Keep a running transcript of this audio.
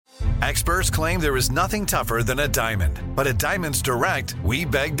Experts claim there is nothing tougher than a diamond. But at Diamonds Direct, we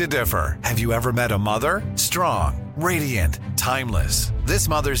beg to differ. Have you ever met a mother? Strong, radiant, timeless. This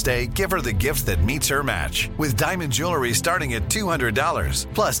Mother's Day, give her the gift that meets her match. With diamond jewelry starting at $200.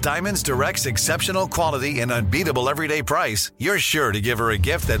 Plus Diamonds Direct's exceptional quality and unbeatable everyday price, you're sure to give her a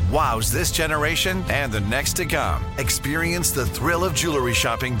gift that wows this generation and the next to come. Experience the thrill of jewelry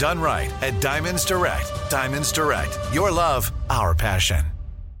shopping done right at Diamonds Direct. Diamonds Direct. Your love, our passion.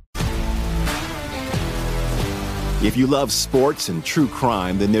 If you love sports and true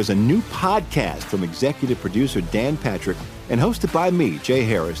crime, then there's a new podcast from executive producer Dan Patrick and hosted by me, Jay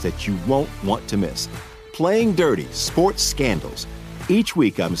Harris, that you won't want to miss. Playing Dirty: Sports Scandals. Each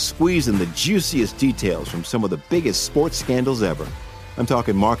week, I'm squeezing the juiciest details from some of the biggest sports scandals ever. I'm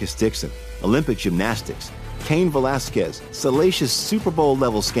talking Marcus Dixon, Olympic gymnastics, Cain Velasquez, salacious Super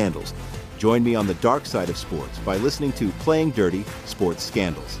Bowl-level scandals. Join me on the dark side of sports by listening to Playing Dirty: Sports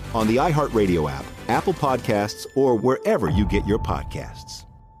Scandals on the iHeartRadio app, Apple Podcasts, or wherever you get your podcasts.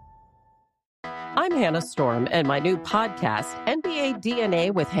 I'm Hannah Storm, and my new podcast, NBA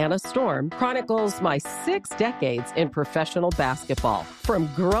DNA with Hannah Storm, chronicles my 6 decades in professional basketball. From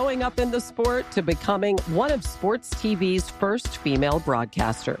growing up in the sport to becoming one of sports TV's first female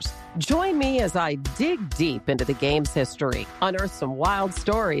broadcasters. Join me as I dig deep into the game's history, unearth some wild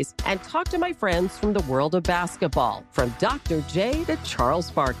stories, and talk to my friends from the world of basketball, from Dr. J to Charles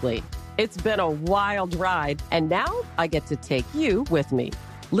Barkley. It's been a wild ride, and now I get to take you with me.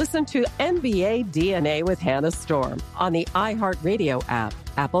 Listen to NBA DNA with Hannah Storm on the iHeartRadio app,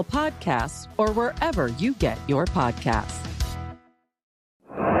 Apple Podcasts, or wherever you get your podcasts.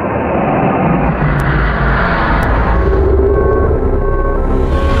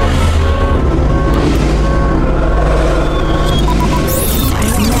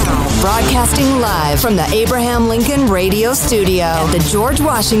 Broadcasting live from the Abraham Lincoln Radio Studio at the George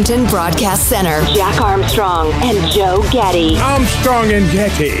Washington Broadcast Center. Jack Armstrong and Joe Getty. Armstrong and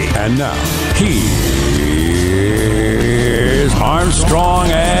Getty. And now, here's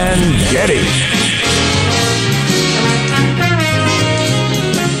Armstrong and Getty.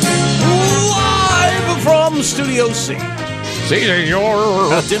 Live from Studio C.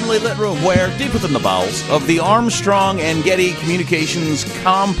 A dimly lit room where, deep within the bowels of the Armstrong and Getty Communications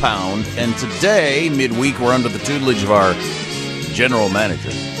compound, and today, midweek, we're under the tutelage of our general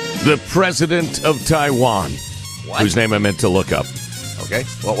manager. The president of Taiwan, whose name I meant to look up. Okay.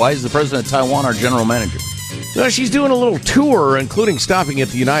 Well, why is the president of Taiwan our general manager? She's doing a little tour, including stopping at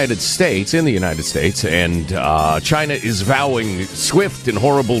the United States, and China is vowing swift and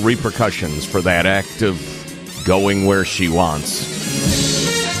horrible repercussions for that act of going where she wants.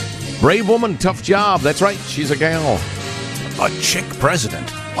 Brave woman, tough job. That's right, she's a gal. A chick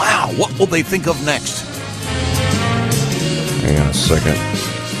president. Wow, what will they think of next? Hang on a second.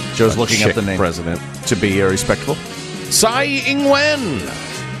 Joe's looking up the name. President. To be respectful. Tsai Ing-wen.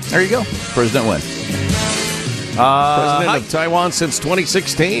 There you go. President Wen. President of Taiwan since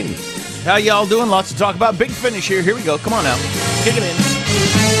 2016. How y'all doing? Lots to talk about. Big finish here. Here we go. Come on out. Kick it in.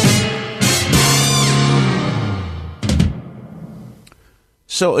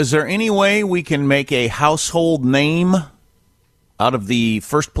 So is there any way we can make a household name out of the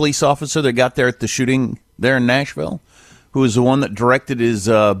first police officer that got there at the shooting there in Nashville, who was the one that directed his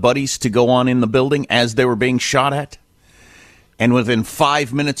buddies to go on in the building as they were being shot at? And within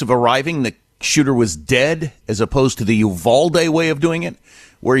 5 minutes of arriving, the shooter was dead, as opposed to the Uvalde way of doing it,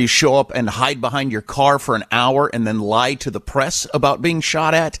 where you show up and hide behind your car for an hour and then lie to the press about being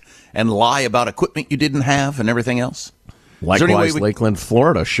shot at and lie about equipment you didn't have and everything else. Likewise, Lakeland,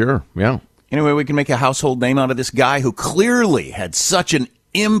 Florida, sure, yeah. Anyway, we can make a household name out of this guy who clearly had such an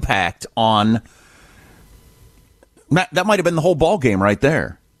impact on... That might have been the whole ball game right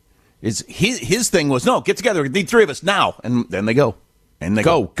there. His thing was, no, get together, we need 3 of us now. And then they go. And they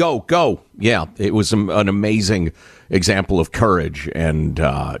go. Yeah, it was an amazing example of courage. And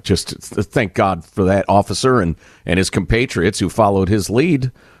just thank God for that officer and his compatriots who followed his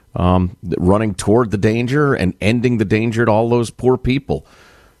lead. Running toward the danger and ending the danger to all those poor people.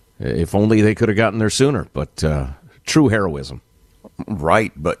 If only they could have gotten there sooner, but true heroism.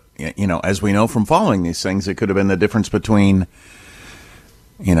 Right, but, as we know from following these things, it could have been the difference between,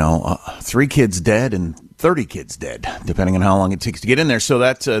 3 kids dead and 30 kids dead, depending on how long it takes to get in there. So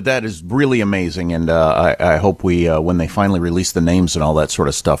that is really amazing, and I hope we, when they finally release the names and all that sort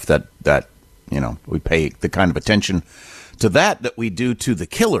of stuff, that we pay the kind of attention to that we do to the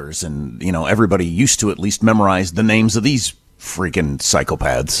killers. And, everybody used to at least memorize the names of these freaking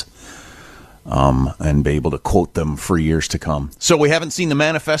psychopaths and be able to quote them for years to come. So we haven't seen the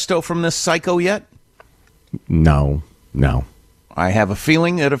manifesto from this psycho yet? No. I have a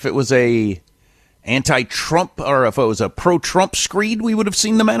feeling that if it was a anti-Trump or if it was a pro-Trump screed, we would have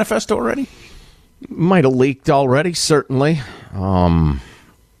seen the manifesto already. Might have leaked already, certainly. I'm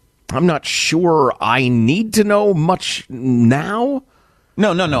not sure I need to know much now.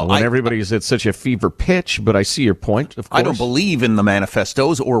 No. When everybody's at such a fever pitch, but I see your point, of course. I don't believe in the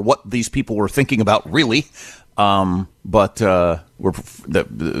manifestos or what these people were thinking about, really. But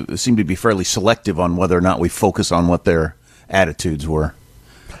seem to be fairly selective on whether or not we focus on what their attitudes were.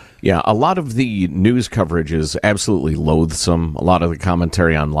 Yeah, a lot of the news coverage is absolutely loathsome. A lot of the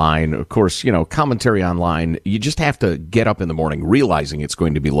commentary online, of course, commentary online, you just have to get up in the morning realizing it's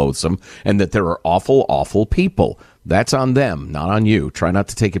going to be loathsome and that there are awful, awful people. That's on them, not on you. Try not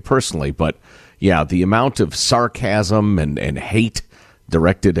to take it personally. But, yeah, the amount of sarcasm and hate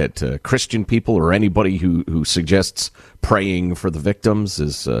directed at Christian people or anybody who suggests praying for the victims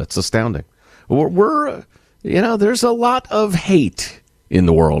is it's astounding. There's a lot of hate in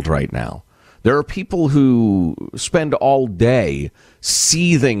the world right now. There are people who spend all day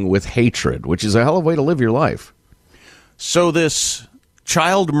seething with hatred, which is a hell of a way to live your life. So this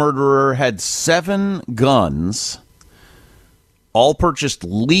child murderer had 7 guns, all purchased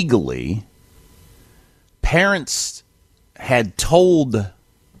legally. Parents had told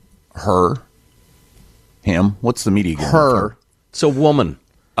him, what's the media? Her. It's a woman.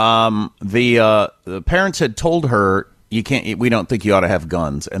 The parents had told her, we don't think you ought to have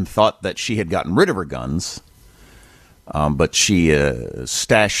guns, and thought that she had gotten rid of her guns. But she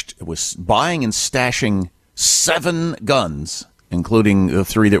was buying and stashing 7 guns, including the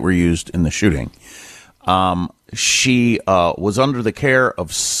 3 that were used in the shooting. She was under the care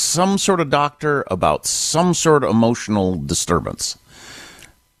of some sort of doctor about some sort of emotional disturbance.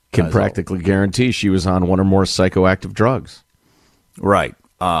 Can practically guarantee she was on one or more psychoactive drugs. Right.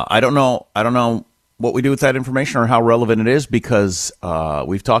 I don't know what we do with that information or how relevant it is, because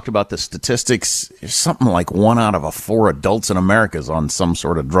we've talked about the statistics. There's something like 1 out of 4 adults in America is on some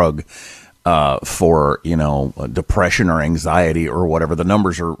sort of drug for depression or anxiety or whatever. The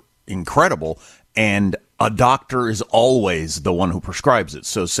numbers are incredible, and a doctor is always the one who prescribes it.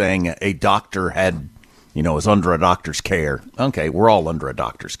 So saying a doctor is under a doctor's care. Okay, we're all under a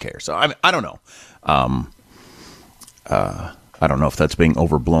doctor's care. So I don't know. I don't know if that's being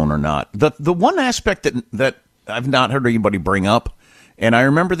overblown or not. The one aspect that I've not heard anybody bring up, and I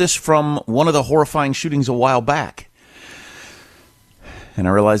remember this from one of the horrifying shootings a while back, and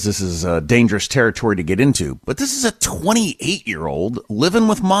I realize this is dangerous territory to get into, but this is a 28-year-old living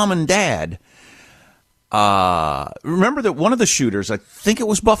with mom and dad. Remember that one of the shooters, I think it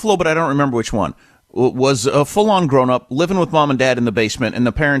was Buffalo, but I don't remember which one, was a full-on grown-up living with mom and dad in the basement, and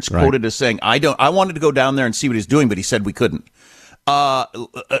the parents quoted as saying, I wanted to go down there and see what he's doing, but he said we couldn't. A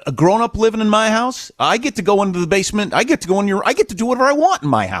grown-up living in my house, I get to go into the basement, I get to do whatever I want in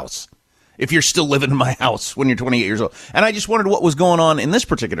my house if you're still living in my house when you're 28 years old. And I just wondered what was going on in this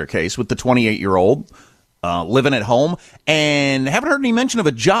particular case with the 28-year-old living at home, and haven't heard any mention of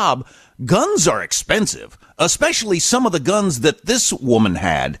a job. Guns are expensive, especially some of the guns that this woman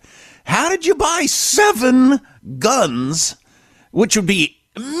had. How did you buy 7 guns, which would be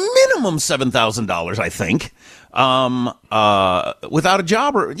minimum $7,000, I think, without a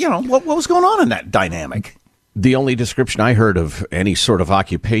job? Or, what was going on in that dynamic? The only description I heard of any sort of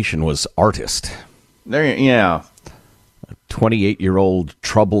occupation was artist. Yeah. 28-year-old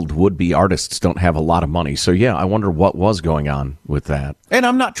troubled would-be artists don't have a lot of money. So, yeah, I wonder what was going on with that. And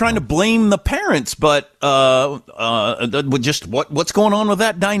I'm not trying to blame the parents, but just what's going on with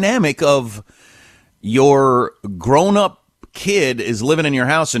that dynamic of your grown-up kid is living in your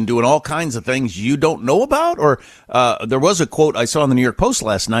house and doing all kinds of things you don't know about? Or there was a quote I saw in the New York Post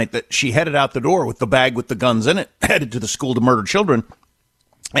last night that she headed out the door with the bag with the guns in it, headed to the school to murder children.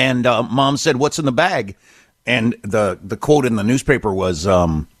 And mom said, "What's in the bag?" And the quote in the newspaper was,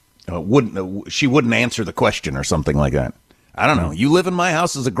 she wouldn't answer the question or something like that. I don't know. You live in my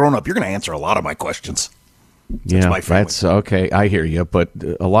house as a grown-up, you're going to answer a lot of my questions. Yeah, that's okay. I hear you. But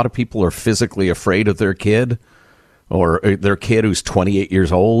a lot of people are physically afraid of their kid, or their kid who's 28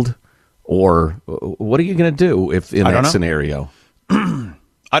 years old. Or what are you going to do if in that scenario?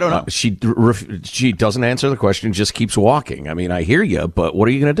 I don't know. She doesn't answer the question, just keeps walking. I mean, I hear you, but what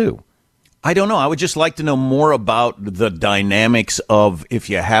are you going to do? I don't know. I would just like to know more about the dynamics of if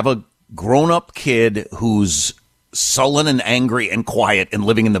you have a grown-up kid who's sullen and angry and quiet and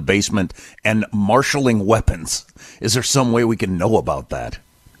living in the basement and marshaling weapons. Is there some way we can know about that?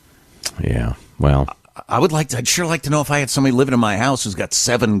 Yeah, well, I'd sure like to know if I had somebody living in my house who's got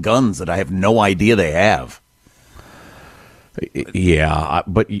 7 guns that I have no idea they have. Yeah,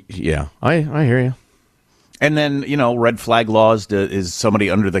 but yeah, I hear you. And then, red flag laws is somebody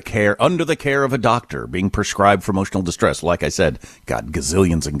under the care of a doctor being prescribed for emotional distress. Like I said, God,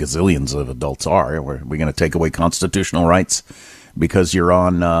 gazillions and gazillions of adults are. Are we going to take away constitutional rights because you're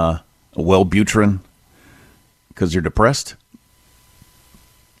on Wellbutrin because you're depressed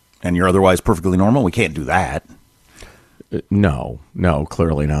and you're otherwise perfectly normal? We can't do that. No,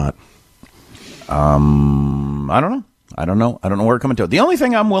 clearly not. I don't know where we're coming to. The only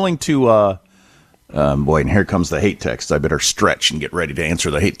thing I'm willing to... boy, and here comes the hate text. I better stretch and get ready to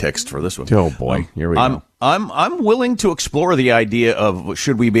answer the hate text for this one. Oh boy, here we go. I'm willing to explore the idea of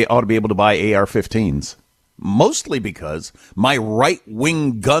ought to be able to buy AR-15s, mostly because my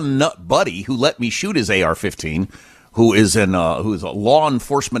right-wing gun nut buddy who let me shoot his AR-15, who's a law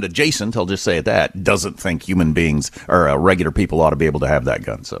enforcement adjacent, I'll just say it that, doesn't think human beings or regular people ought to be able to have that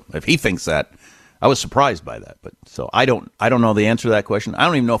gun. So if he thinks that, I was surprised by that. But so I don't know the answer to that question. I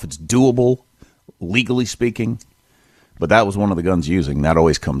don't even know if it's doable, legally speaking, but that was one of the guns using. That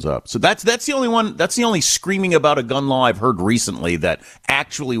always comes up. So that's the only one. That's the only screaming about a gun law I've heard recently that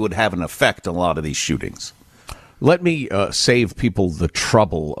actually would have an effect on a lot of these shootings. Let me save people the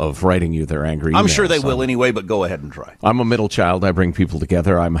trouble of writing you their angry emails. I'm sure they will anyway, but go ahead and try. I'm a middle child. I bring people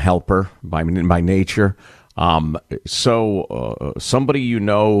together. I'm a helper by nature. So somebody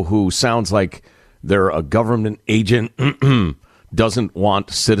who sounds like they're a government agent doesn't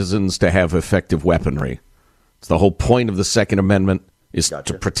want citizens to have effective weaponry. It's the whole point of the Second Amendment is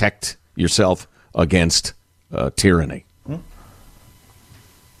to protect yourself against tyranny.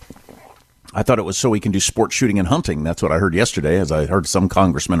 I thought it was so we can do sport shooting and hunting. That's what I heard yesterday, as I heard some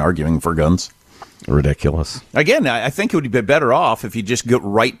congressmen arguing for guns. Ridiculous. Again, I think it would be better off if you just get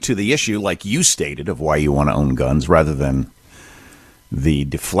right to the issue, like you stated, of why you want to own guns, rather than the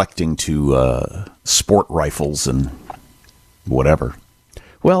deflecting to sport rifles and whatever.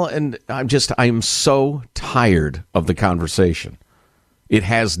 Well, and I'm so tired of the conversation. It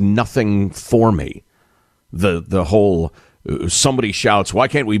has nothing for me. The whole somebody shouts, "Why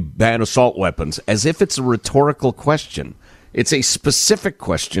can't we ban assault weapons?" as if it's a rhetorical question. It's a specific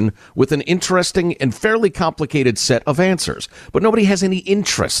question with an interesting and fairly complicated set of answers, but nobody has any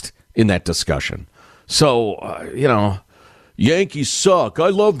interest in that discussion. So, Yankees suck. I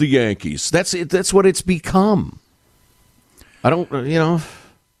love the Yankees. That's it. That's what it's become. I don't,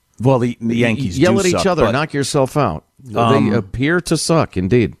 Well, the Yankees yell do at each suck, other, but knock yourself out. They appear to suck,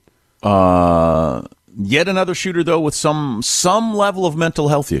 indeed. Yet another shooter, though, with some level of mental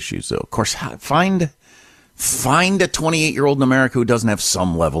health issues, though. Of course, find a 28-year-old in America who doesn't have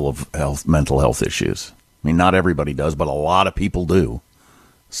some level of mental health issues. I mean, not everybody does, but a lot of people do.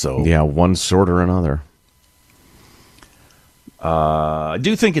 So yeah, one sort or another. I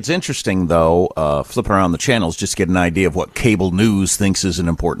do think it's interesting, though, flipping around the channels, just to get an idea of what cable news thinks is an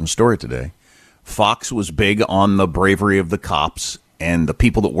important story today. Fox was big on the bravery of the cops and the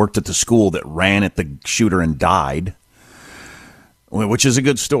people that worked at the school that ran at the shooter and died, which is a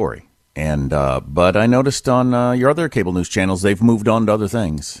good story. And but I noticed on your other cable news channels, they've moved on to other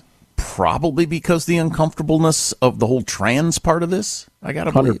things. Probably because the uncomfortableness of the whole trans part of this. I got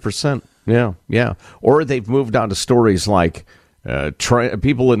to believe. 100%. Yeah. Or they've moved on to stories like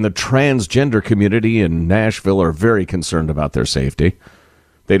people in the transgender community in Nashville are very concerned about their safety.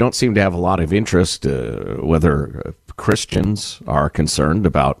 They don't seem to have a lot of interest whether Christians are concerned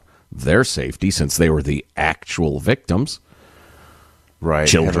about their safety, since they were the actual victims. Right.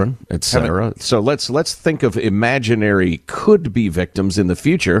 Children, etc. So let's think of imaginary could-be victims in the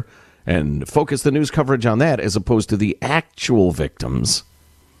future and focus the news coverage on that as opposed to the actual victims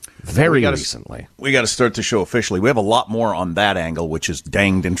very recently. We got to start the show officially. We have a lot more on that angle, which is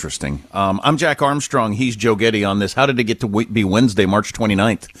danged interesting. I'm Jack Armstrong. He's Joe Getty on this. How did it get to be Wednesday, March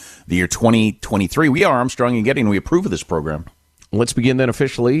 29th, the year 2023? We are Armstrong and Getty, and we approve of this program. Let's begin then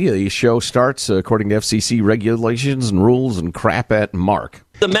officially. The show starts according to FCC regulations and rules and crap at Mark.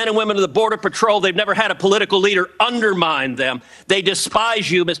 The men and women of the Border Patrol, they've never had a political leader undermine them. They despise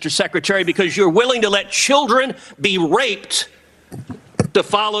you, Mr. Secretary, because you're willing to let children be raped to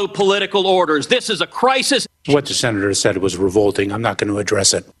follow political orders. This is a crisis. What the senator said was revolting. I'm not going to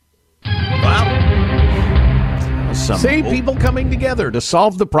address it. See, people coming together to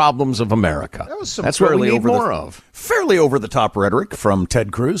solve the problems of America. That's what we need more of. Fairly over-the-top rhetoric from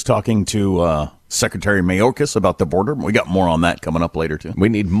Ted Cruz talking to Secretary Mayorkas about the border. We got more on that coming up later, too. We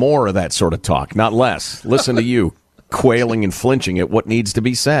need more of that sort of talk, not less. Listen to you quailing and flinching at what needs to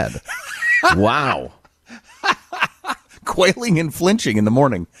be said. Wow. Quailing and Flinching in the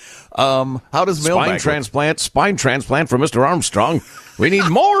morning. How does mailbag spine transplant for Mr. Armstrong? We need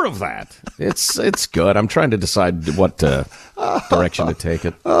more of that. It's good. I'm trying to decide what direction to take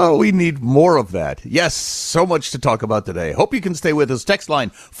it. Oh, we need more of that. Yes, so much to talk about today. Hope you can stay with us. Text line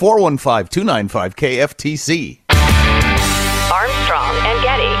 415-295-KFTC. Armstrong and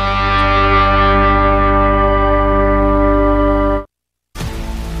Getty.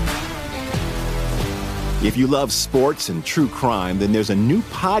 If you love sports and true crime, then there's a new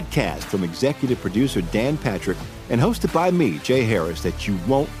podcast from executive producer Dan Patrick and hosted by me, Jay Harris, that you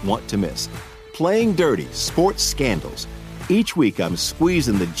won't want to miss. Playing Dirty: Sports Scandals. Each week, I'm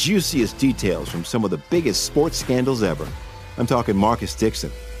squeezing the juiciest details from some of the biggest sports scandals ever. I'm talking Marcus Dixon,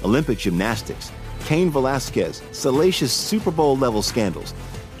 Olympic gymnastics, Cain Velasquez, salacious Super Bowl-level scandals.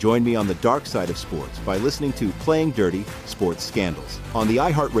 Join me on the dark side of sports by listening to Playing Dirty: Sports Scandals on the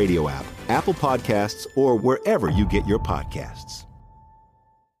iHeartRadio app, Apple Podcasts, or wherever you get your podcasts.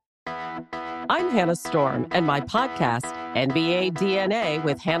 I'm Hannah Storm, and my podcast, NBA DNA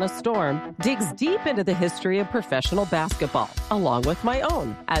with Hannah Storm, digs deep into the history of professional basketball, along with my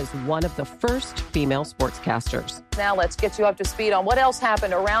own, as one of the first female sportscasters. Now let's get you up to speed on what else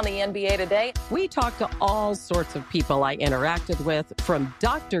happened around the NBA today. We talk to all sorts of people I interacted with, from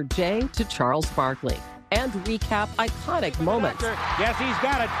Dr. J to Charles Barkley, and recap iconic moments. Yes, he's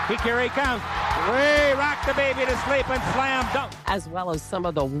got it. Here he comes. Way rock the baby to sleep and slam dunk. As well as some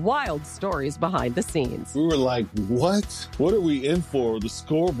of the wild stories behind the scenes. We were like, what? What are we in for? The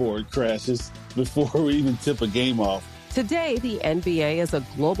scoreboard crashes before we even tip a game off. Today, the NBA is a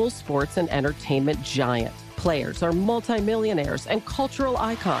global sports and entertainment giant. Players are multimillionaires and cultural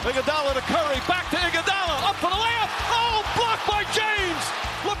icons. Iguodala to Curry, back to Iguodala, up for the layup. Oh, blocked by James.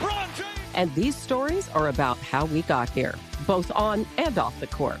 LeBron James. And these stories are about how we got here, both on and off the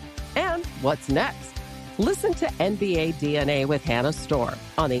court. And what's next? Listen to NBA DNA with Hannah Storm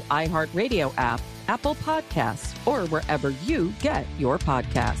on the iHeartRadio app, Apple Podcasts, or wherever you get your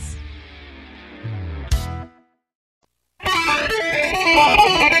podcasts.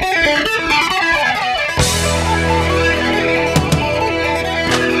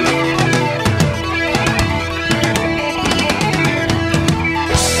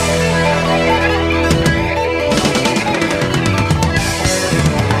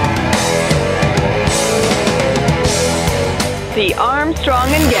 The Armstrong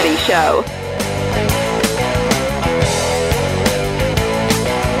and Getty Show.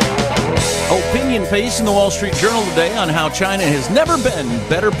 Opinion piece in the Wall Street Journal today on how China has never been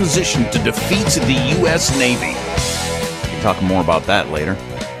better positioned to defeat the U.S. Navy. We'll talk more about that later.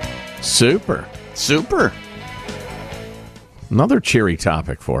 Super. Another cheery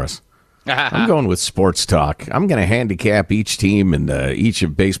topic for us. I'm going with sports talk. I'm going to handicap each team in each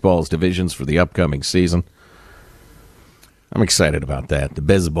of baseball's divisions for the upcoming season. I'm excited about that. The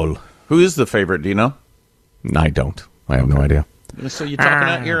baseball. Who is the favorite? Do you know? I don't. I have no idea. So you're talking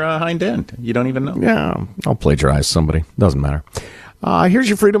out your hind end. You don't even know. Yeah, I'll plagiarize somebody. Doesn't matter. Here's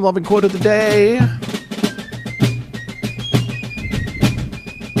your freedom-loving quote of the day.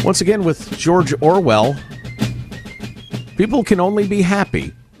 Once again with George Orwell. People can only be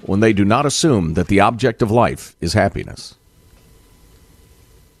happy when they do not assume that the object of life is happiness.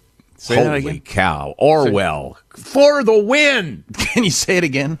 Say that Holy again. cow. Orwell. For the win! Can you say it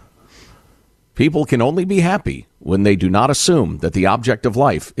again? People can only be happy when they do not assume that the object of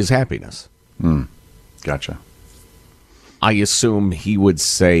life is happiness. Gotcha. I assume he would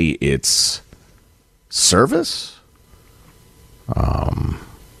say it's service?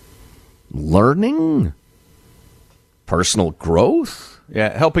 Learning? Personal growth?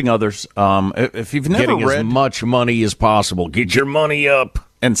 Yeah, helping others. If you've never Getting read as much money as possible. Get your money up.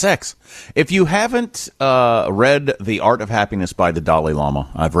 and sex. If you haven't read The Art of Happiness by the Dalai Lama,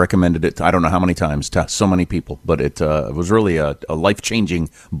 I've recommended it, I don't know how many times, to so many people, but it was really a life-changing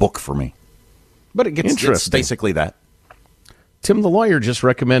book for me. But it's basically that. Tim the Lawyer just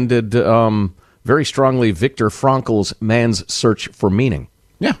recommended very strongly Viktor Frankl's Man's Search for Meaning.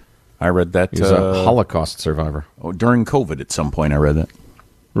 Yeah, I read that. He's a Holocaust survivor. During COVID at some point I read that.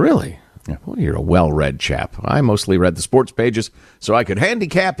 Really? Yeah. Well, you're a well-read chap. I mostly read the sports pages so I could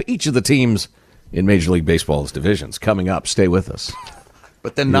handicap each of the teams in Major League Baseball's divisions. Coming up, stay with us.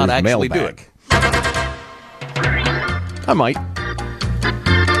 But then not actually do it. I might.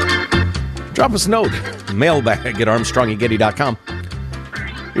 Drop us a note. Mailbag at ArmstrongandGetty.com.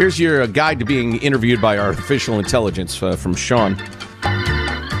 Here's your guide to being interviewed by artificial intelligence from Sean.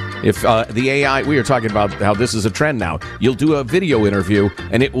 If the AI, we are talking about how this is a trend now. You'll do a video interview,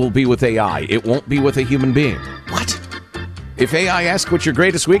 and it will be with AI. It won't be with a human being. What? If AI asks what your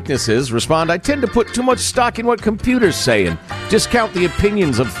greatest weakness is, respond, I tend to put too much stock in what computers say and discount the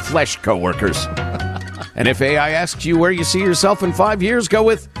opinions of flesh coworkers. And if AI asks you where you see yourself in 5 years, go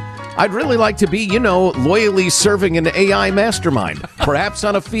with, I'd really like to be, loyally serving an AI mastermind, perhaps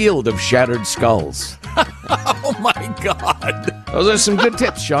on a field of shattered skulls. Oh, my God. Those are some good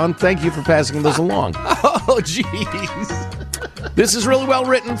tips, Sean. Thank you for passing those along. Oh, jeez. This is really well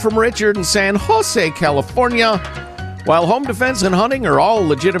written from Richard in San Jose, California. While home defense and hunting are all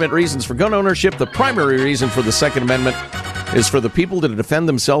legitimate reasons for gun ownership, the primary reason for the Second Amendment is for the people to defend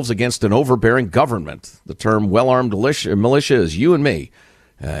themselves against an overbearing government. The term well-armed militia is you and me.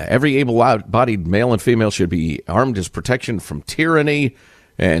 Every able-bodied male and female should be armed as protection from tyranny.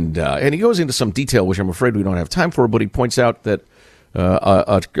 And he goes into some detail, which I'm afraid we don't have time for, but he points out that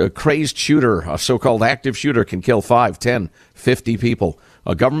a crazed shooter, a so-called active shooter, can kill 5, 10, 50 people.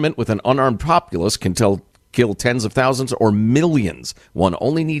 A government with an unarmed populace can kill tens of thousands or millions. One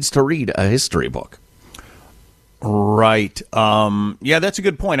only needs to read a history book. Right. Yeah, that's a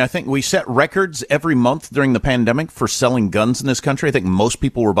good point. I think we set records every month during the pandemic for selling guns in this country. I think most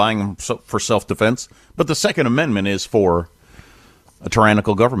people were buying them for self-defense. But the Second Amendment is for a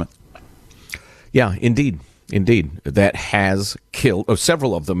tyrannical government. Yeah, indeed. That has killed,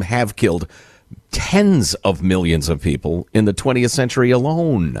 several of them have killed tens of millions of people in the 20th century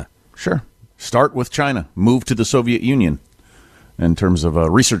alone. Sure. Start with China. Move to the Soviet Union in terms of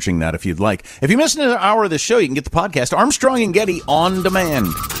researching that if you'd like. If you missed another hour of this show, you can get the podcast Armstrong and Getty on demand.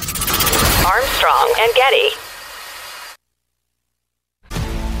 Armstrong and Getty.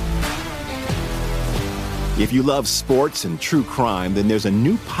 If you love sports and true crime, then there's a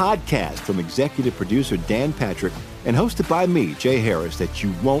new podcast from executive producer Dan Patrick and hosted by me, Jay Harris, that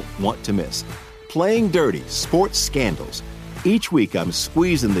you won't want to miss. Playing Dirty: Sports Scandals. Each week, I'm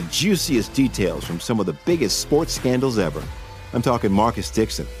squeezing the juiciest details from some of the biggest sports scandals ever. I'm talking Marcus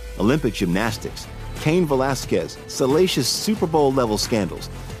Dixon, Olympic gymnastics, Cain Velasquez, salacious Super Bowl-level scandals.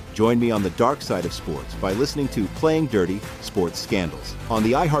 Join me on the dark side of sports by listening to Playing Dirty: Sports Scandals on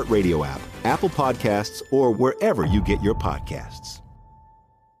the iHeartRadio app, Apple Podcasts, or wherever you get your podcasts.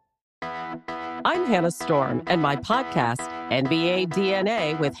 I'm Hannah Storm, and my podcast, NBA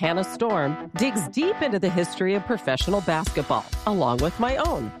DNA with Hannah Storm, digs deep into the history of professional basketball, along with my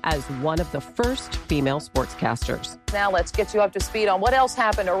own, as one of the first female sportscasters. Now let's get you up to speed on what else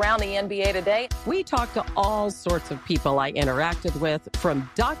happened around the NBA today. We talk to all sorts of people I interacted with, from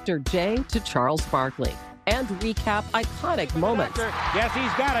Dr. J to Charles Barkley, and recap iconic moments. Yes,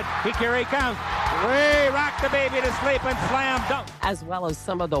 he's got it. Here he comes. Way rock the baby to sleep and slam dunk. As well as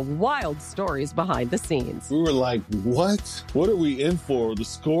some of the wild stories behind the scenes. We were like, what? What are we in for? The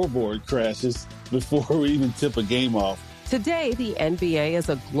scoreboard crashes before we even tip a game off. Today, the NBA is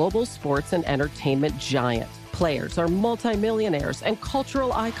a global sports and entertainment giant. Players are multimillionaires and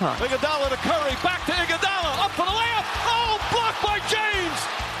cultural icons. Iguodala to Curry, back to Iguodala, up for the layup. Oh, blocked by James.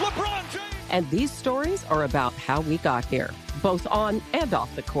 LeBron James. And these stories are about how we got here, both on and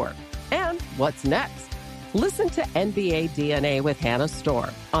off the court. And what's next? Listen to NBA DNA with Hannah Storm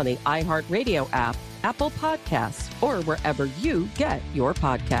on the iHeartRadio app, Apple Podcasts, or wherever you get your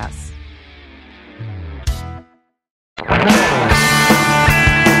podcasts.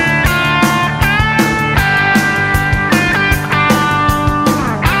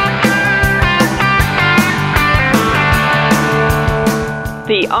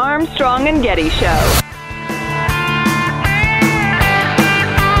 The Armstrong and Getty Show.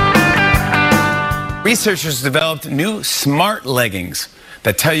 Researchers developed new smart leggings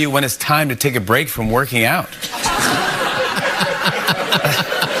that tell you when it's time to take a break from working out.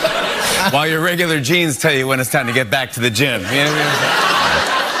 While your regular jeans tell you when it's time to get back to the gym. You know what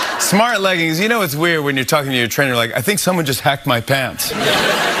I mean? Smart leggings, it's weird when you're talking to your trainer like, I think someone just hacked my pants.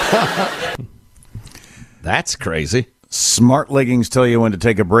 That's crazy. Smart leggings tell you when to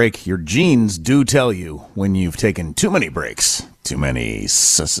take a break. Your jeans do tell you when you've taken too many breaks. Too many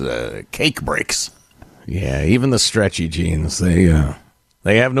cake breaks. Yeah, even the stretchy jeans, they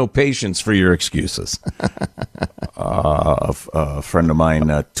have no patience for your excuses. A friend of mine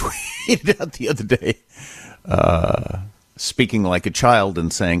tweeted out the other day, speaking like a child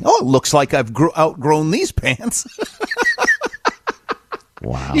and saying, "Oh, it looks like I've outgrown these pants."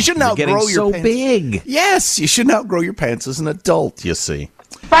 Wow. You shouldn't outgrow your so pants. Big. Yes, you shouldn't outgrow your pants as an adult, you see.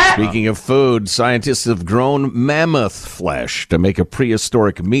 Speaking of food, scientists have grown mammoth flesh to make a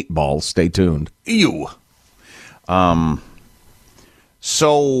prehistoric meatball. Stay tuned. Ew.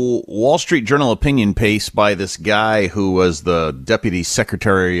 So, Wall Street Journal opinion piece by this guy who was the deputy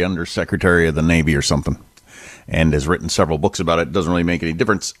secretary, undersecretary of the Navy or something, and has written several books about it. Doesn't really make any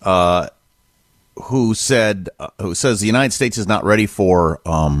difference. who says the United States is not ready for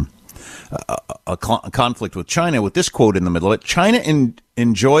a conflict with China, with this quote in the middle of it: China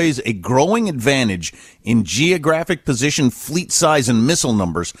enjoys a growing advantage in geographic position, fleet size, and missile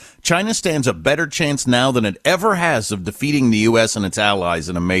numbers. China stands a better chance now than it ever has of defeating the U.S. and its allies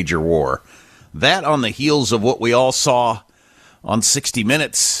in a major war. That on the heels of what we all saw on 60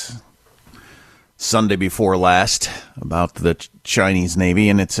 Minutes Sunday before last about the Chinese Navy,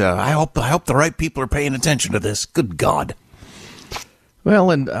 and it's I hope the right people are paying attention to this. Good God.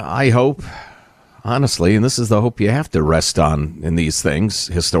 Well, and I hope, honestly, and this is the hope you have to rest on in these things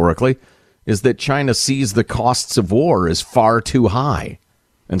historically, is that China sees the costs of war as far too high,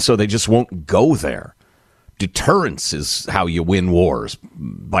 and so they just won't go there. Deterrence is how you win wars,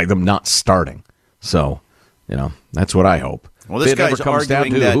 by them not starting. So, that's what I hope. Well, this if it ever guy's comes down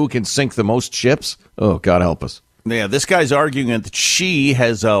arguing to that who can sink the most ships, oh, God help us. Yeah, this guy's arguing that Xi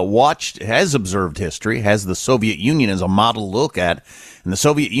has observed history, has the Soviet Union as a model to look at, and the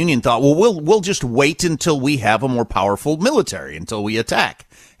Soviet Union thought, well, we'll just wait until we have a more powerful military, until we attack,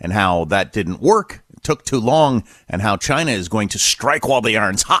 and how that didn't work, it took too long, and how China is going to strike while the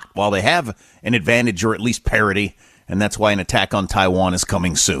iron's hot, while they have an advantage or at least parity, and that's why an attack on Taiwan is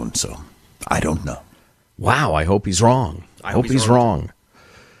coming soon. So, I don't know. Wow, I hope he's wrong. I hope he's wrong.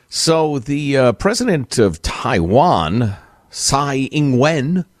 So the president of Taiwan, Tsai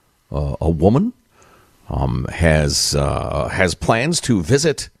Ing-wen, a woman, has plans to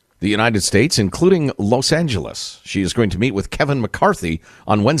visit the United States, including Los Angeles. She is going to meet with Kevin McCarthy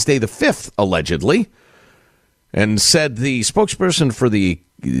on Wednesday the 5th, allegedly, and said the spokesperson for the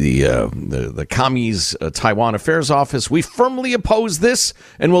Commies Taiwan Affairs Office, "We firmly oppose this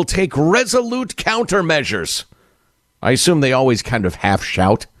and will take resolute countermeasures." I assume they always kind of half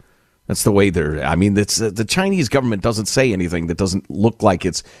shout. That's the way they're. I mean, it's the Chinese government doesn't say anything that doesn't look like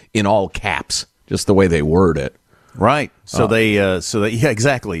it's in all caps. Just the way they word it. Right. So yeah,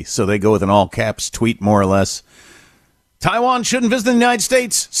 exactly. So they go with an all caps tweet, more or less. Taiwan shouldn't visit the United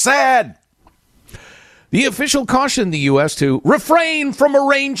States. Sad. The official cautioned the U.S. to refrain from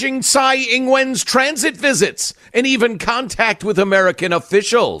arranging Tsai Ing-wen's transit visits and even contact with American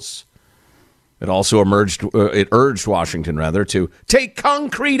officials. It also urged Washington, to take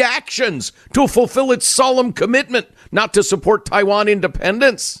concrete actions to fulfill its solemn commitment not to support Taiwan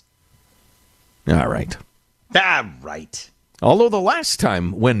independence. All right. Although the last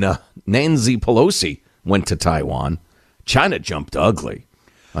time when Nancy Pelosi went to Taiwan, China jumped ugly.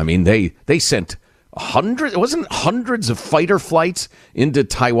 I mean, they sent hundreds of fighter flights into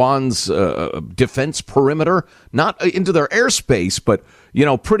Taiwan's defense perimeter, not into their airspace, but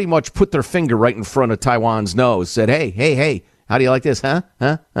pretty much put their finger right in front of Taiwan's nose, said, hey, how do you like this, huh?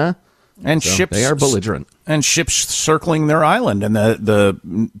 And so ships, they are belligerent. And ships circling their island. And the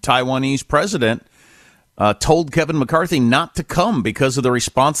Taiwanese president told Kevin McCarthy not to come because of the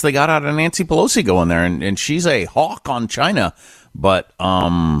response they got out of Nancy Pelosi going there. And she's a hawk on China, but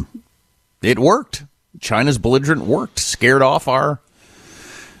it worked. China's belligerent worked, scared off our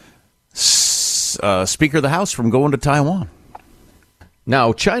Speaker of the House from going to Taiwan.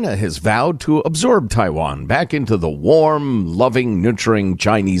 Now, China has vowed to absorb Taiwan back into the warm, loving, nurturing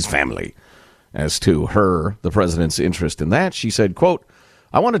Chinese family. As to the president's interest in that, she said, quote,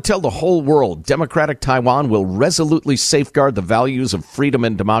 "I want to tell the whole world democratic Taiwan will resolutely safeguard the values of freedom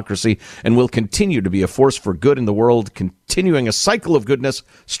and democracy and will continue to be a force for good in the world, continuing a cycle of goodness,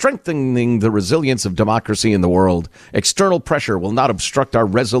 strengthening the resilience of democracy in the world. External pressure will not obstruct our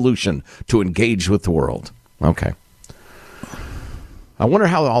resolution to engage with the world." Okay. I wonder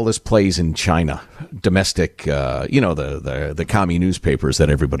how all this plays in China. Domestic, the commie newspapers that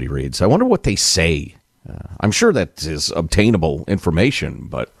everybody reads. I wonder what they say. I'm sure that is obtainable information,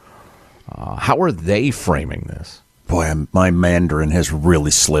 but how are they framing this? Boy, my Mandarin has really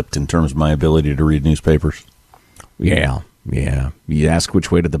slipped in terms of my ability to read newspapers. Yeah. You ask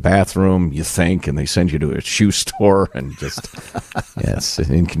which way to the bathroom, you think, and they send you to a shoe store, and just, it's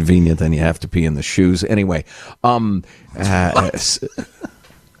inconvenient, then you have to pee in the shoes. Anyway, I'm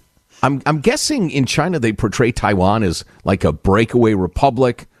guessing in China they portray Taiwan as like a breakaway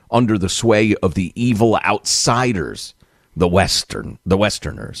republic under the sway of the evil outsiders, the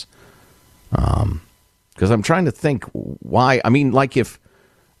Westerners. Because I'm trying to think why. I mean, like if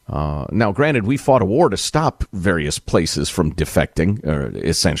now, granted, we fought a war to stop various places from defecting, or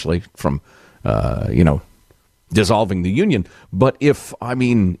essentially from, dissolving the Union. But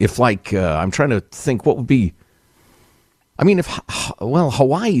I'm trying to think what would be. I mean,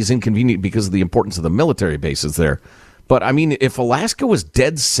 Hawaii is inconvenient because of the importance of the military bases there. But, I mean, if Alaska was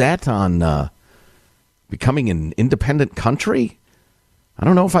dead set on becoming an independent country, I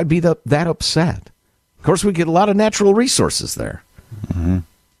don't know if I'd be that upset. Of course, we get a lot of natural resources there. Mm-hmm.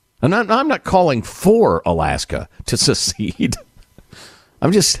 And I'm not calling for Alaska to secede.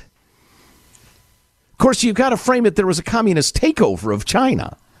 I'm just... Of course, you've got to frame it, there was a communist takeover of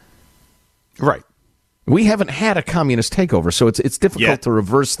China. Right. We haven't had a communist takeover, so it's difficult to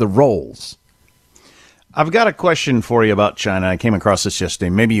reverse the roles. I've got a question for you about China. I came across this yesterday.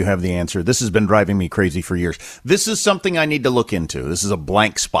 Maybe you have the answer. This has been driving me crazy for years. This is something I need to look into. This is a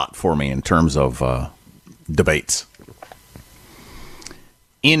blank spot for me in terms of debates.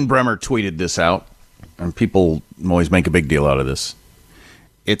 Ian Bremmer tweeted this out, and people always make a big deal out of this.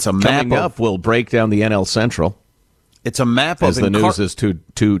 It's a map. Coming up, we'll break down the NL Central. It's a map as the news is too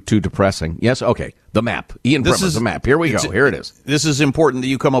depressing. Yes, okay. The map. Ian Bremmer's the map. Here we go. Here it is. This is important that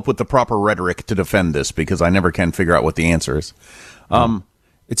you come up with the proper rhetoric to defend this, because I never can figure out what the answer is.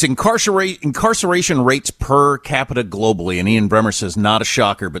 It's incarceration rates per capita globally, and Ian Bremmer says not a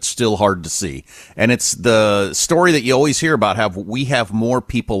shocker, but still hard to see. And it's the story that you always hear about how we have more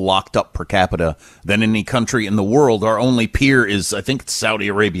people locked up per capita than any country in the world. Our only peer is, I think, Saudi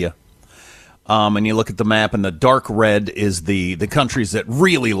Arabia. And you look at the map, and the dark red is the countries that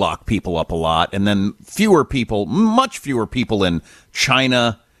really lock people up a lot, and then much fewer people in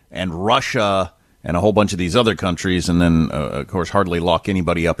China and Russia and a whole bunch of these other countries, and then, of course, hardly lock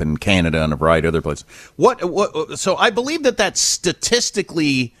anybody up in Canada and a variety of other places. So I believe that that's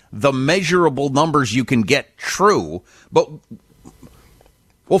statistically the measurable numbers you can get true. But,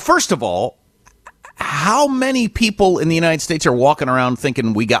 well, first of all, how many people in the United States are walking around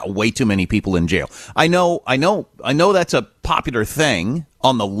thinking we got way too many people in jail? I know that's a popular thing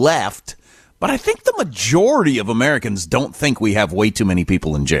on the left, but I think the majority of Americans don't think we have way too many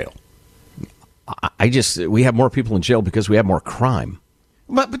people in jail. We have more people in jail because we have more crime.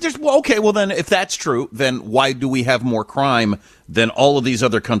 But then if that's true, then why do we have more crime than all of these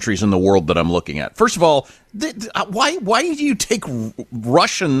other countries in the world that I'm looking at? First of all, why do you take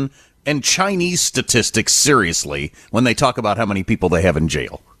Russian and Chinese statistics seriously when they talk about how many people they have in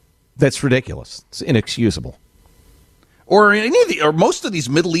jail? That's ridiculous. It's inexcusable. Or most of these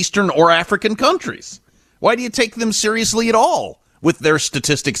Middle Eastern or African countries. Why do you take them seriously at all with their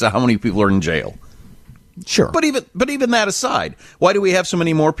statistics of how many people are in jail? Sure. But even that aside, why do we have so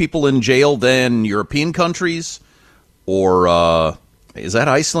many more people in jail than European countries? Or is that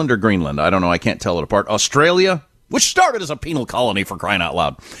Iceland or Greenland? I don't know. I can't tell it apart. Australia, which started as a penal colony, for crying out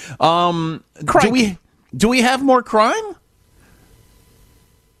loud. Do we have more crime?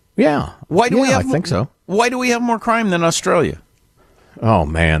 Yeah. I think so. Why do we have more crime than Australia? Oh,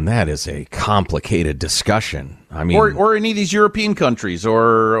 man, that is a complicated discussion. I mean, or any of these European countries,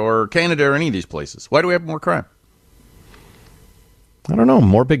 or Canada, or any of these places. Why do we have more crime? I don't know.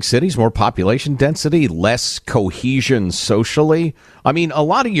 More big cities, more population density, less cohesion socially. I mean, a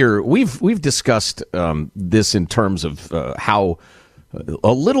lot of we've discussed this in terms of how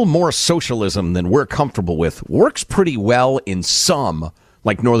a little more socialism than we're comfortable with works pretty well in some,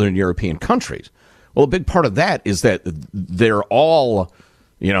 like Northern European countries. Well, a big part of that is that they're all,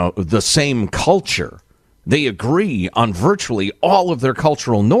 the same culture. They agree on virtually all of their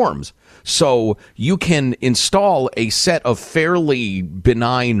cultural norms. So you can install a set of fairly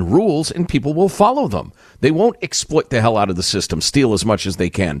benign rules and people will follow them. They won't exploit the hell out of the system, steal as much as they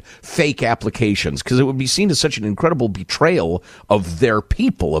can, fake applications, because it would be seen as such an incredible betrayal of their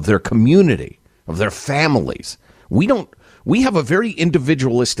people, of their community, of their families. We have a very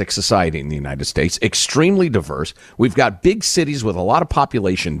individualistic society in the United States, extremely diverse. We've got big cities with a lot of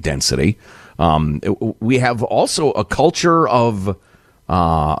population density. We have also a culture of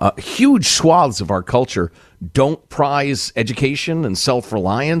huge swaths of our culture don't prize education and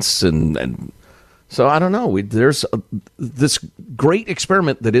self-reliance. And so I don't know. There's this great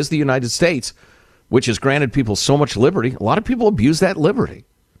experiment that is the United States, which has granted people so much liberty. A lot of people abuse that liberty.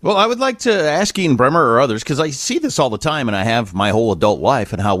 Well, I would like to ask Ian Bremmer or others, because I see this all the time, and I have my whole adult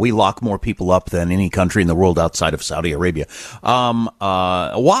life, and how we lock more people up than any country in the world outside of Saudi Arabia.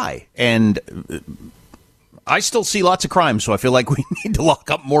 Why? And I still see lots of crime, so I feel like we need to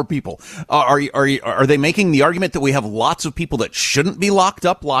lock up more people. Are they making the argument that we have lots of people that shouldn't be locked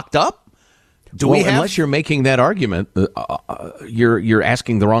up? Unless you're making that argument, you're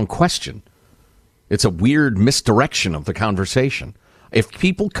asking the wrong question. It's a weird misdirection of the conversation. If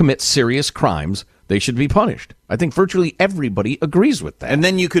people commit serious crimes, they should be punished. I think virtually everybody agrees with that. And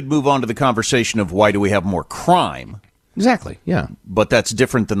then you could move on to the conversation of why do we have more crime? Exactly, yeah. But that's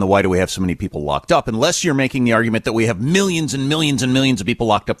different than the why do we have so many people locked up, unless you're making the argument that we have millions and millions and millions of people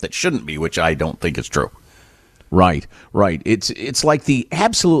locked up that shouldn't be, which I don't think is true. Right. It's like the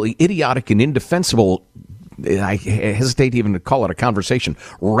absolutely idiotic and indefensible I hesitate even to call it a conversation,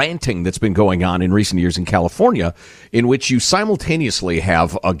 ranting that's been going on in recent years in California, in which you simultaneously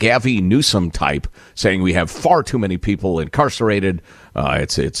have a Gavin Newsom type saying we have far too many people incarcerated,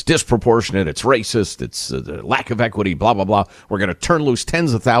 it's disproportionate, it's racist, it's lack of equity, blah, blah, blah. We're going to turn loose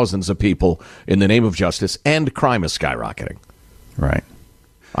tens of thousands of people in the name of justice, and crime is skyrocketing. Right.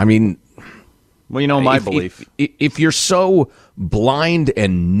 I mean, well, my belief. If you're so blind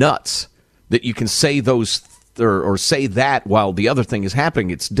and nuts that you can say those or say that while the other thing is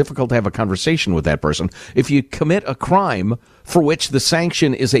happening, it's difficult to have a conversation with that person. If you commit a crime for which the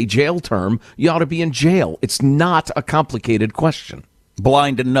sanction is a jail term, you ought to be in jail. It's not a complicated question.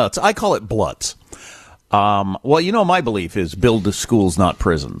 Blind and nuts. I call it blutz. Well, my belief is build the schools, not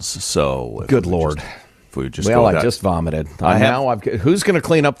prisons. So, good Lord. I just vomited. Who's going to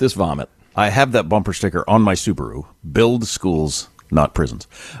clean up this vomit? I have that bumper sticker on my Subaru. Build schools, not prisons.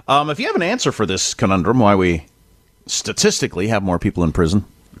 If you have an answer for this conundrum, why we statistically have more people in prison,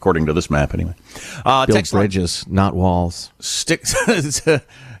 according to this map anyway. Build bridges, not walls.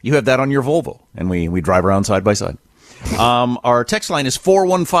 You have that on your Volvo, and we drive around side by side. Our text line is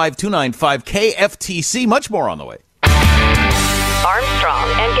 415-295-KFTC. Much more on the way. Armstrong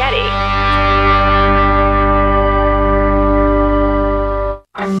and Getty.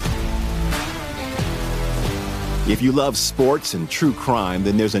 If you love sports and true crime,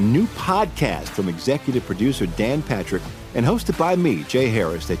 then there's a new podcast from executive producer Dan Patrick and hosted by me, Jay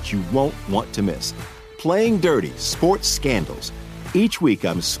Harris, that you won't want to miss. Playing Dirty: Sports Scandals. Each week,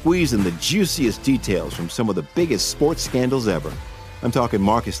 I'm squeezing the juiciest details from some of the biggest sports scandals ever. I'm talking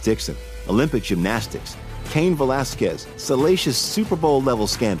Marcus Dixon, Olympic gymnastics, Cain Velasquez, salacious Super Bowl-level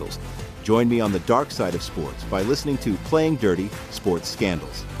scandals. Join me on the dark side of sports by listening to Playing Dirty: Sports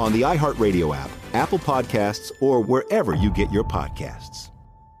Scandals on the iHeartRadio app, Apple Podcasts, or wherever you get your podcasts.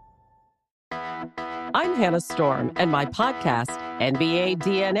 I'm Hannah Storm, and my podcast, NBA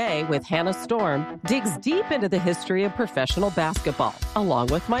DNA with Hannah Storm, digs deep into the history of professional basketball, along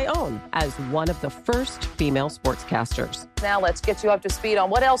with my own, as one of the first female sportscasters. Now let's get you up to speed on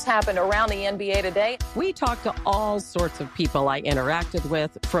what else happened around the NBA today. We talked to all sorts of people I interacted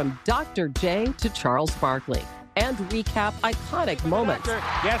with, from Dr. J to Charles Barkley, and recap iconic moments.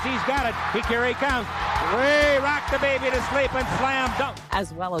 Yes, he's got it. Here he comes. Way rock the baby to sleep and slam dunk.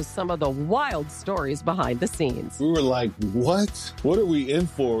 As well as some of the wild stories behind the scenes. We were like, what? What are we in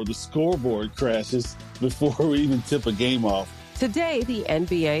for? The scoreboard crashes before we even tip a game off. Today, the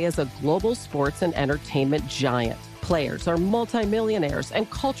NBA is a global sports and entertainment giant. Players are multimillionaires and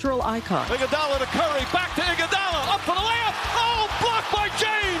cultural icons. Iguodala to Curry, back to Iguodala, up for the layup. Oh, blocked by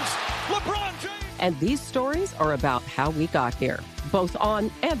James. LeBron James. And these stories are about how we got here, both on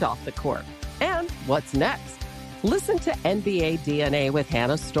and off the court. And what's next? Listen to NBA DNA with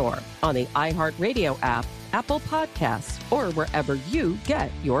Hannah Storm on the iHeartRadio app, Apple Podcasts, or wherever you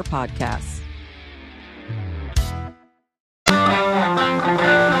get your podcasts.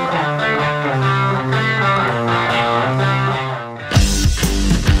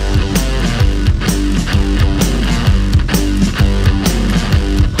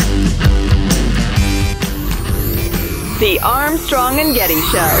 The Armstrong and Getty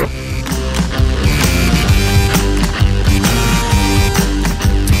Show.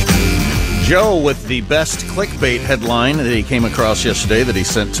 Joe with the best clickbait headline that he came across yesterday that he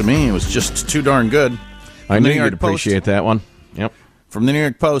sent to me. It was just too darn good. I knew you'd appreciate that one. Yep. From the New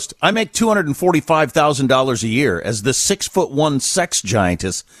York Post, I make $245,000 a year as the 6'1" sex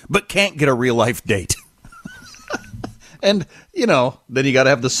giantess, but can't get a real-life date. And, then you got to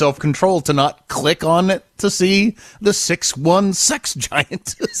have the self-control to not click on it to see the 6'1" sex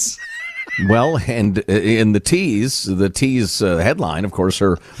giantess. Well, and in the tease headline, of course,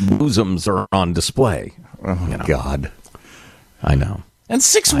 her bosoms are on display. Oh, God. I know. And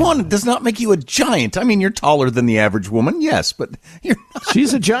 6'1" does not make you a giant. I mean, you're taller than the average woman, yes, but you're not.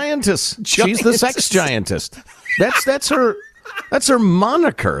 She's a giantess. She's the sex giantess. That's her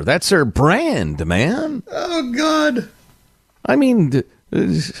moniker. That's her brand, man. Oh, God. I mean,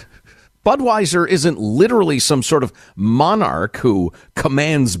 Budweiser isn't literally some sort of monarch who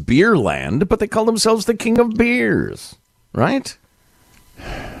commands beer land, but they call themselves the king of beers, right?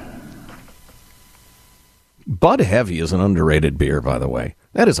 Bud Heavy is an underrated beer, by the way.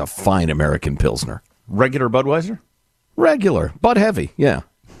 That is a fine American Pilsner. Regular Budweiser? Regular. Bud Heavy, yeah.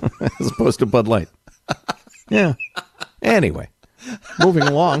 As opposed to Bud Light. Yeah. Anyway, moving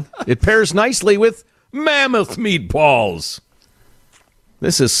along. It pairs nicely with mammoth meatballs.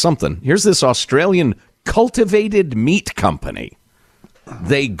 This is something. Here's this Australian cultivated meat company.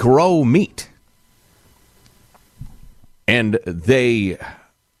 They grow meat. And they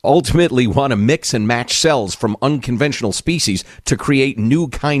ultimately want to mix and match cells from unconventional species to create new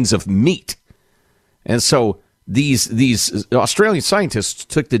kinds of meat. And so these Australian scientists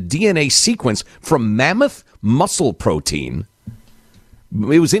took the DNA sequence from mammoth muscle protein.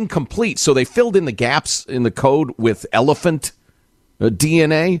 It was incomplete, so they filled in the gaps in the code with elephant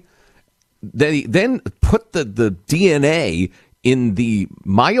DNA. They then put the DNA in the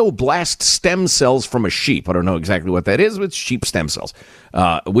myoblast stem cells from a sheep. I don't know exactly what that is, but it's sheep stem cells,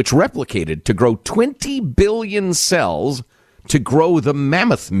 which replicated to grow 20 billion cells to grow the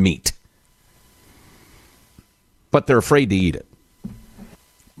mammoth meat. But they're afraid to eat it.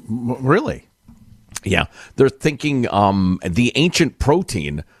 Really? Yeah. They're thinking the ancient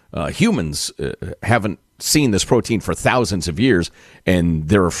protein, humans haven't seen this protein for thousands of years, and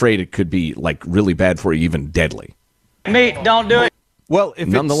they're afraid it could be like really bad for you, even deadly. Meat, don't do it. Well, if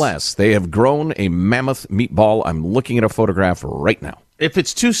nonetheless, they have grown a mammoth meatball. I'm looking at a photograph right now. If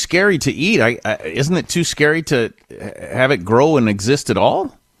it's too scary to eat, isn't it too scary to have it grow and exist at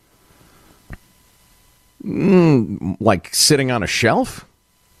all? Like sitting on a shelf?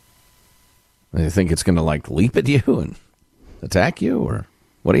 You think it's going to like leap at you and attack you, or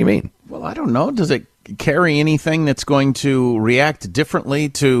what do you mean? Well, I don't know. Does it carry anything that's going to react differently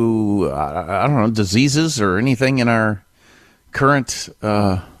to, I don't know, diseases or anything in our current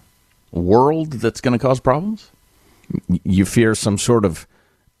world that's going to cause problems? You fear some sort of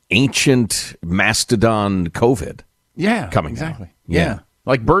ancient mastodon COVID coming exactly. down. Yeah.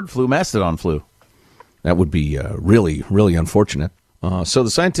 Like bird flu, mastodon flu. That would be really, really unfortunate. So the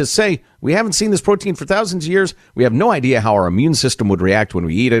scientists say, we haven't seen this protein for thousands of years. We have no idea how our immune system would react when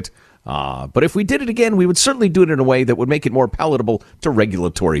we eat it. But if we did it again, we would certainly do it in a way that would make it more palatable to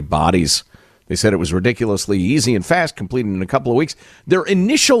regulatory bodies. They said it was ridiculously easy and fast, completed in a couple of weeks. Their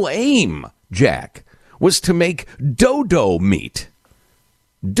initial aim, Jack, was to make dodo meat.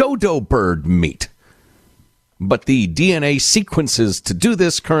 Dodo bird meat. But the DNA sequences to do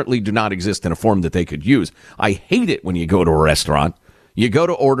this currently do not exist in a form that they could use. I hate it when you go to a restaurant. You go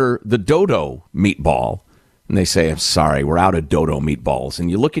to order the dodo meatball, and they say, I'm sorry, we're out of dodo meatballs.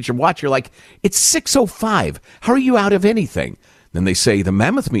 And you look at your watch, you're like, it's 6:05. How are you out of anything? Then they say the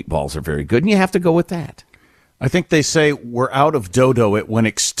mammoth meatballs are very good, and you have to go with that. I think they say we're out of dodo. It went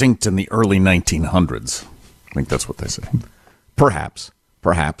extinct in the early 1900s. I think that's what they say. Perhaps.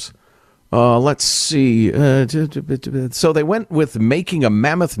 Let's see. So they went with making a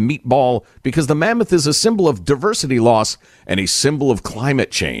mammoth meatball because the mammoth is a symbol of diversity loss and a symbol of climate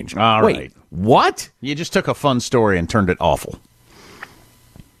change. All Wait, right. What? You just took a fun story and turned it awful.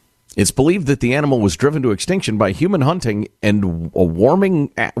 It's believed that the animal was driven to extinction by human hunting and a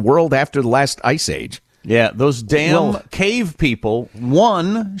warming world after the last ice age. Yeah, those damn cave people,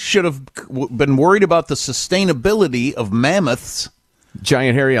 one, should have been worried about the sustainability of mammoths.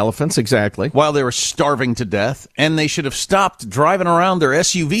 Giant hairy elephants, exactly. While they were starving to death, and they should have stopped driving around their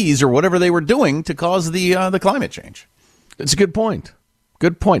SUVs or whatever they were doing to cause the climate change. It's a good point.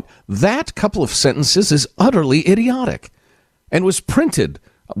 Good point. That couple of sentences is utterly idiotic and was printed,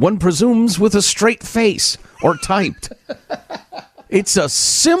 one presumes, with a straight face or typed. It's a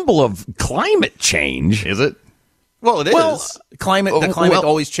symbol of climate change. Is it? Well, it is. The climate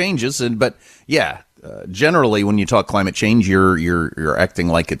always changes, but yeah. Generally, when you talk climate change, you're acting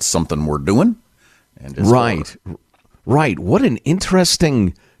like it's something we're doing. And right. What an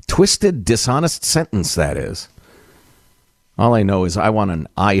interesting, twisted, dishonest sentence that is. All I know is I want an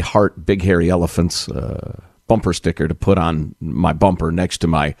I Heart Big Hairy Elephants bumper sticker to put on my bumper next to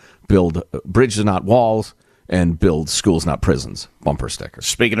my Build Bridges Not Walls and Build Schools Not Prisons bumper sticker.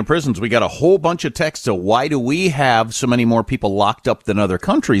 Speaking of prisons, we got a whole bunch of texts of why do we have so many more people locked up than other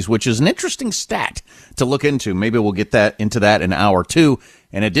countries, which is an interesting stat to look into. Maybe we'll get into that in hour two.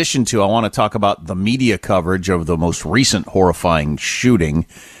 In addition to, I want to talk about the media coverage of the most recent horrifying shooting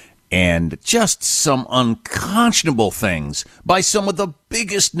and just some unconscionable things by some of the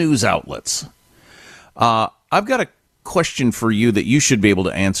biggest news outlets. I've got a question for you that you should be able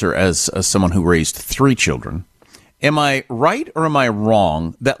to answer as someone who raised 3 children. Am I right or am I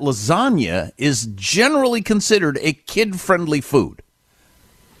wrong that lasagna is generally considered a kid-friendly food?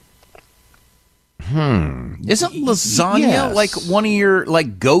 Isn't lasagna like one of your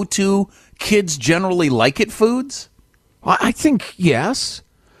go-to kids generally like it foods? I think yes.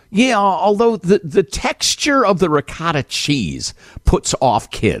 Yeah, although the texture of the ricotta cheese puts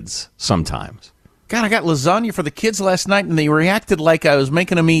off kids sometimes. God, I got lasagna for the kids last night, and they reacted like I was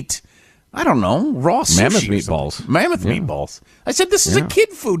making them eat, I don't know, raw sushi. Mammoth meatballs. Meatballs. I said, this is a kid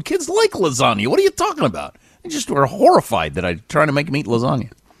food. Kids like lasagna. What are you talking about? They just were horrified that I'm trying to make them eat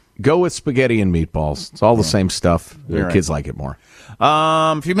lasagna. Go with spaghetti and meatballs. It's all the same stuff. Kids like it more.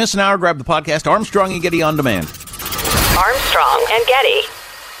 If you miss an hour, grab the podcast Armstrong and Getty On Demand. Armstrong and Getty.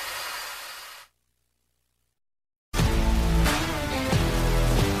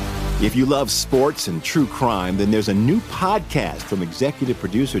 If you love sports and true crime, then there's a new podcast from executive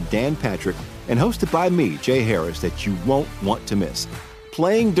producer Dan Patrick and hosted by me, Jay Harris, that you won't want to miss.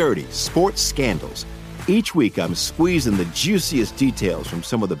 Playing Dirty: Sports Scandals. Each week, I'm squeezing the juiciest details from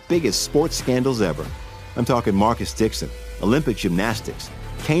some of the biggest sports scandals ever. I'm talking Marcus Dixon, Olympic gymnastics,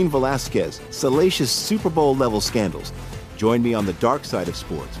 Cain Velasquez, salacious Super Bowl-level scandals. Join me on the dark side of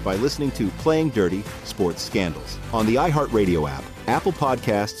sports by listening to Playing Dirty: Sports Scandals on the iHeartRadio app, Apple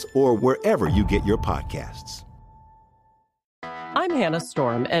Podcasts, or wherever you get your podcasts. I'm Hannah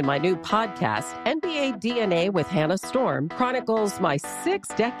Storm, and my new podcast, NBA DNA with Hannah Storm, chronicles my 6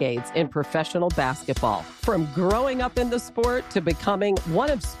 decades in professional basketball. From growing up in the sport to becoming one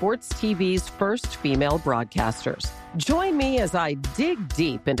of sports TV's first female broadcasters. Join me as I dig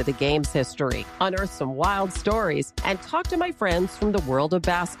deep into the game's history, unearth some wild stories, and talk to my friends from the world of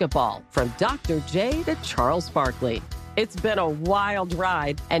basketball, from Dr. J to Charles Barkley. It's been a wild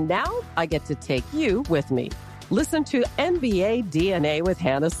ride, and now I get to take you with me. Listen to NBA DNA with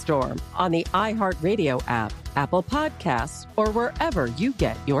Hannah Storm on the iHeartRadio app, Apple Podcasts, or wherever you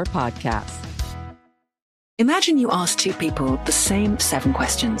get your podcasts. Imagine you ask 2 people the same 7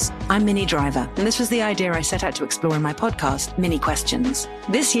 questions. I'm Minnie Driver, and this was the idea I set out to explore in my podcast, Mini Questions.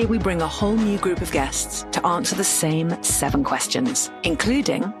 This year, we bring a whole new group of guests to answer the same 7 questions,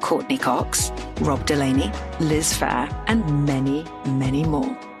 including Courtney Cox, Rob Delaney, Liz Phair, and many, many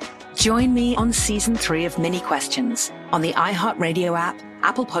more. Join me on Season 3 of Mini Questions on the iHeartRadio app,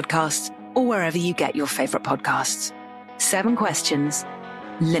 Apple Podcasts, or wherever you get your favorite podcasts. 7 questions,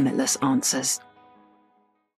 limitless answers.